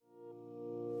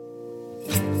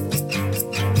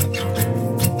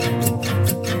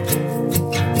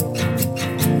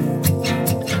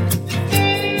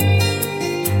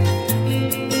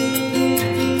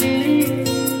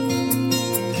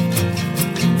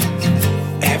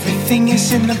Everything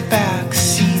is in the back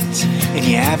seat, and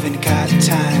you haven't got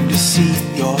time to see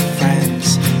your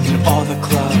friends. In all the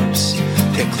clubs,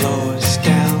 they're closed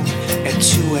down at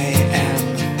 2 a.m.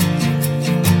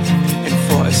 And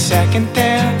for a second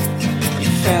there, you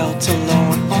felt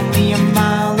alone, only a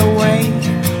mile away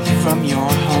from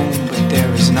your home. But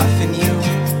there is nothing you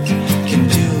can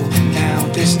do now.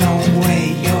 There's no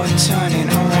way you're turning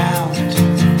around,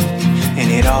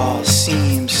 and it all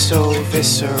seems so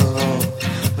visceral,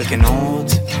 like an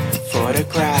old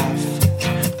photograph.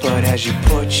 But as you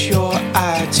put your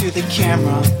eye to the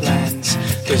camera lens,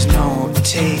 there's no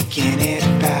taking it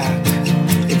back.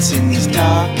 It's in these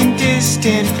dark and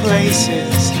distant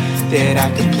places that I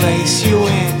could place you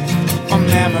in. On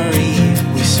memory,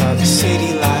 we saw the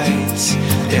city lights,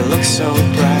 they look so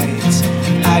bright.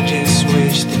 I just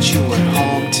wish that you were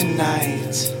home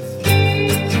tonight.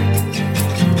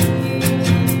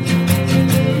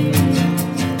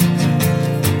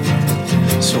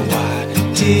 So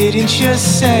why didn't you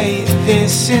say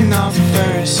this in the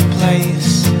first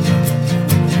place?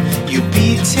 You'd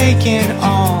be taking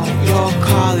all your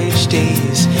college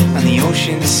days on the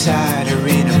ocean side or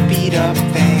in a beat-up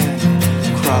van.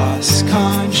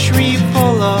 Cross-country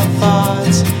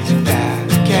boulevards, back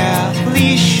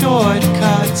alley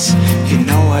shortcuts. You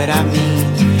know what I mean,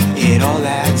 it all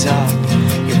adds up.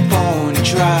 You're bone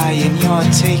dry and you're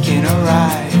taking a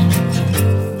ride.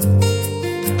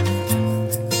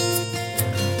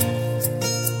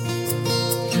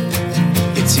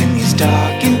 It's in these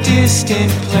dark and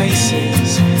distant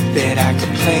places that I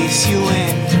could place you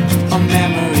in. On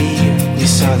memory, we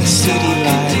saw the city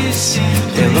lights,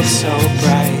 they look so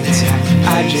bright.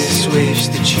 I just wish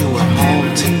that you were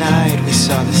home tonight. We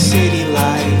saw the city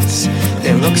lights,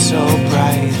 they look so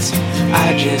bright.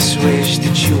 I just wish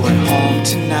that you were home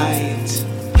tonight.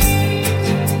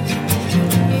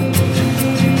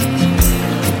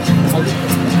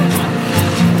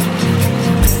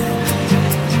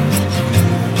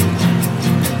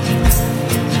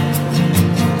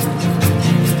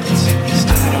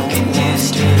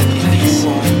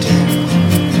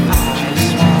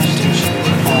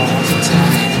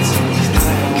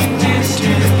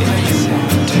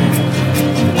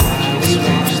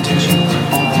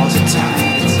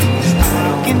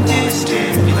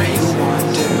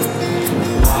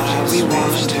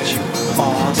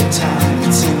 All the time,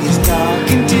 it's in these dark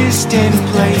and distant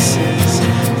places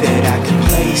that I could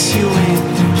place you in.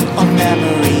 On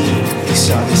memory, we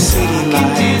saw the city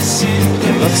lights,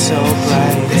 they look so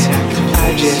bright.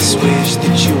 I just wish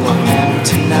that you were home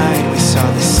tonight. We saw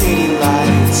the city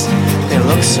lights, they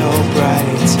look so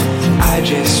bright. I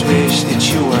just wish that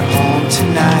you were home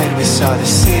tonight. We saw the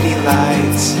city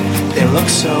lights, they look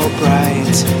so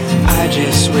bright. I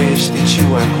just wish that you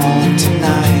were home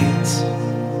tonight.